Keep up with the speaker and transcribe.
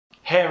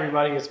Hey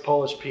everybody, it's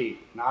Polish Pete,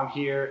 and I'm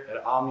here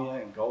at Omnia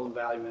in Golden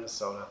Valley,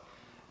 Minnesota,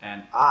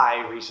 and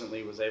I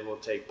recently was able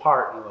to take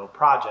part in a little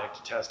project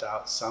to test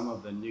out some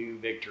of the new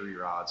Victory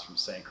rods from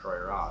St. Croix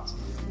rods.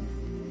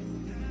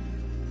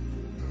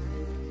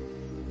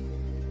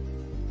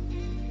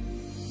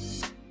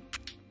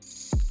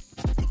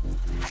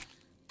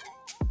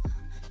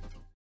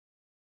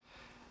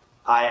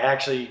 I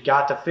actually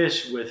got to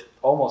fish with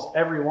almost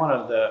every one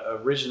of the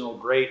original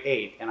grade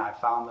 8, and I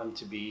found them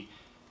to be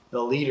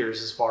the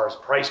leaders as far as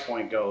price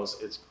point goes.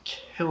 It's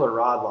killer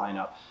rod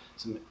lineup,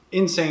 some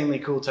insanely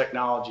cool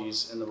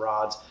technologies in the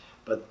rods,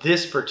 but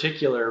this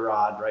particular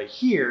rod right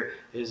here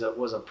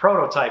was a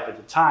prototype at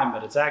the time,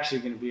 but it's actually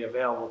going to be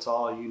available to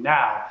all of you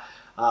now.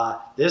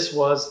 This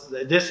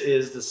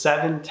is the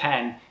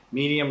 710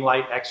 medium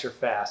light extra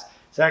fast.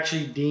 It's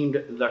actually deemed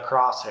the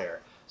Crosshair,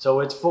 so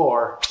it's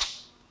for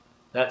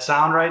that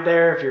sound right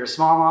there. If you're a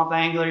smallmouth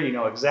angler, you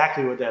know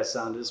exactly what that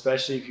sound is,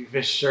 especially if you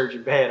fish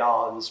Sturgeon Bay at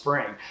all in the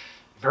spring.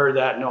 You've heard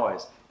that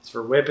noise. It's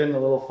for whipping the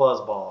little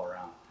fuzzball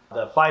around.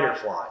 The fighter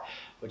fly,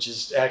 which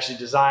is actually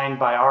designed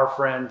by our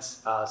friend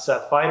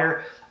Seth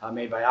Fighter,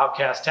 made by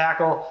Outcast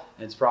Tackle,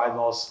 and it's probably the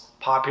most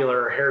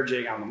popular hair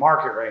jig on the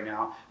market right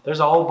now. There's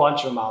a whole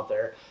bunch of them out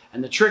there,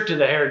 and the trick to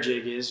the hair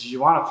jig is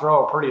you want to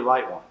throw a pretty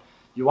light one.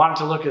 You want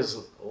it to look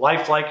as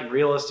lifelike and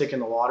realistic in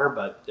the water,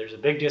 but there's a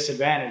big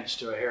disadvantage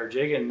to a hair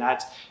jig, and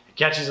that's it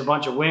catches a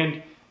bunch of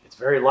wind. It's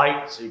very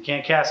light, so you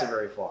can't cast it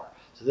very far.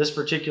 So this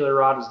particular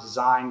rod was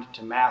designed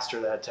to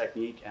master that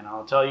technique, and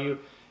I'll tell you,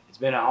 it's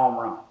been a home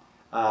run.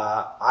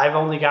 I've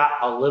only got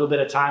a little bit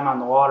of time on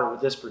the water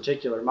with this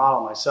particular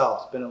model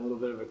myself. It's been a little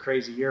bit of a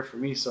crazy year for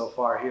me so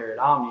far here at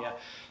Omnia.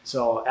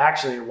 So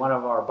actually one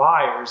of our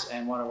buyers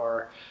and one of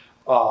our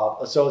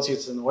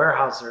associates in the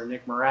warehouse there,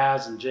 Nick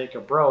Mraz and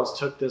Jacob Rose,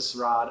 took this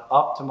rod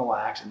up to Mille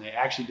Lacs, and they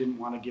actually didn't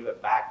want to give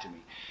it back to me.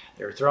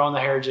 They were throwing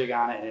the hair jig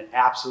on it, and it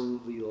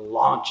absolutely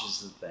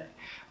launches the thing.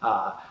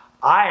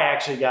 I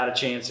actually got a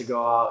chance to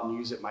go out and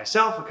use it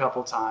myself a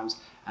couple times,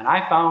 and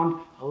I found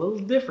a little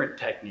different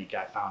technique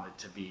I found it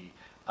to be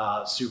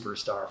a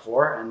superstar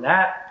for, and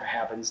that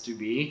happens to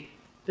be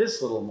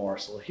this little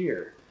morsel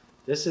here.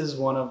 This is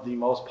one of the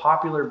most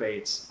popular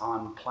baits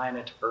on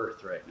planet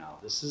Earth right now.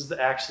 This is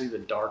actually the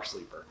dark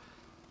sleeper.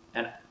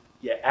 And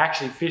you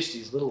actually fish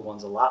these little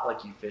ones a lot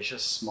like you fish a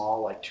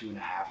small, like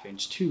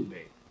 2.5-inch tube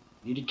bait.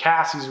 You need to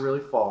cast these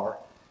really far,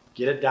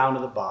 get it down to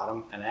the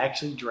bottom, and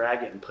actually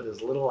drag it and put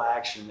as little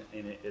action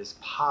in it as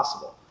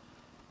possible.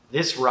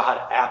 This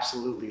rod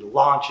absolutely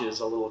launches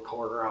a little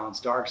 1/4 ounce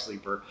dark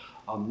sleeper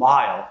a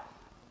mile,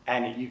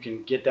 and you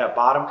can get that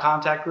bottom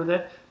contact with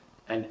it.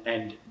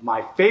 And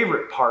my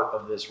favorite part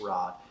of this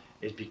rod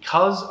is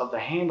because of the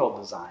handle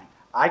design,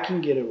 I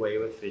can get away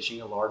with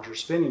fishing a larger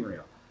spinning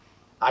reel.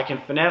 I can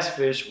finesse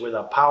fish with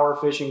a power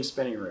fishing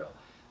spinning reel.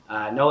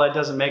 I know that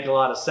doesn't make a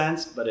lot of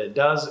sense, but it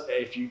does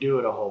if you do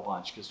it a whole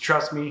bunch. Because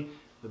trust me,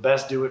 the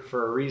best do it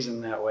for a reason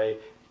that way,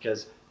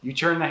 because you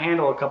turn the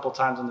handle a couple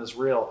times on this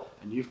reel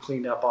and you've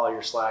cleaned up all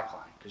your slack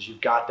line because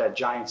you've got that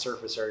giant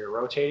surface area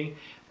rotating.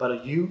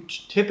 But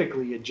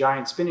typically a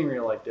giant spinning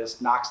reel like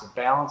this knocks the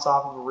balance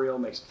off of a reel,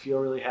 makes it feel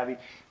really heavy.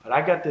 But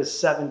I got this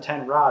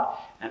 710 rod,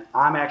 and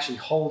I'm actually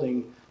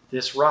holding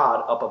this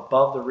rod up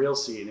above the reel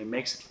seat, and it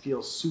makes it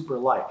feel super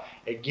light.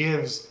 It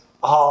gives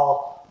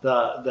all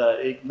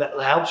it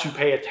helps you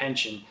pay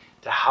attention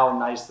to how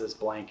nice this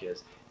blank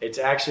is. It's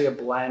actually a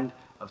blend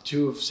of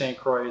two of St.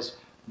 Croix's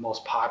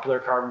most popular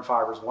carbon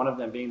fibers, one of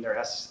them being their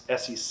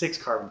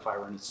SE6 carbon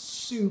fiber, and it's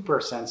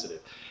super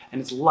sensitive and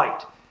it's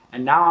light.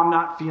 And now I'm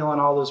not feeling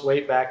all this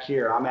weight back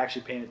here. I'm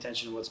actually paying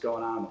attention to what's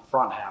going on in the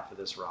front half of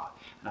this rod.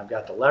 And I've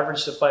got the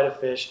leverage to fight a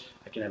fish.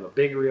 I can have a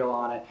big reel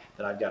on it,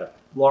 that I've got a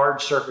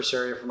large surface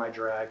area for my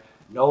drag,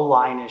 no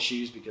line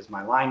issues because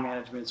my line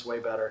management's way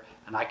better,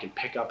 and I can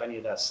pick up any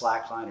of that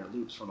slack line or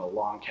loops from a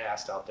long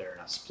cast out there in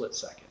a split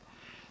second.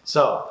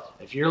 So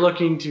if you're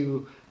looking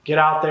to get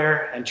out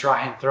there and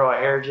try and throw a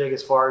hair jig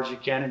as far as you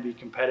can and be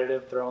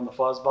competitive throwing the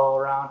fuzzball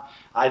around,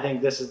 I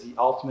think this is the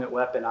ultimate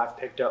weapon I've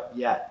picked up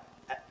yet,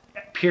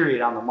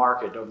 period, on the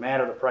market, no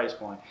matter the price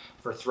point,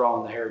 for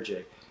throwing the hair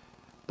jig.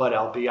 But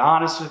I'll be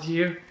honest with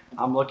you,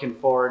 I'm looking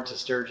forward to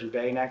Sturgeon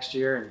Bay next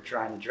year and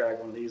trying to drag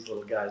one of these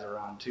little guys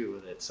around too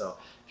with it. So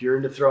if you're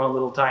into throwing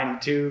little tiny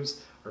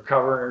tubes or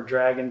covering or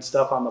dragging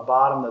stuff on the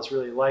bottom that's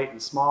really light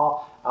and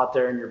small out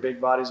there in your big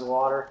bodies of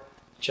water,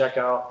 check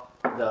out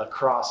the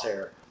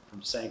Crosshair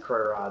from St.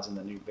 Croix rods in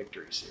the new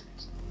Victory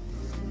series.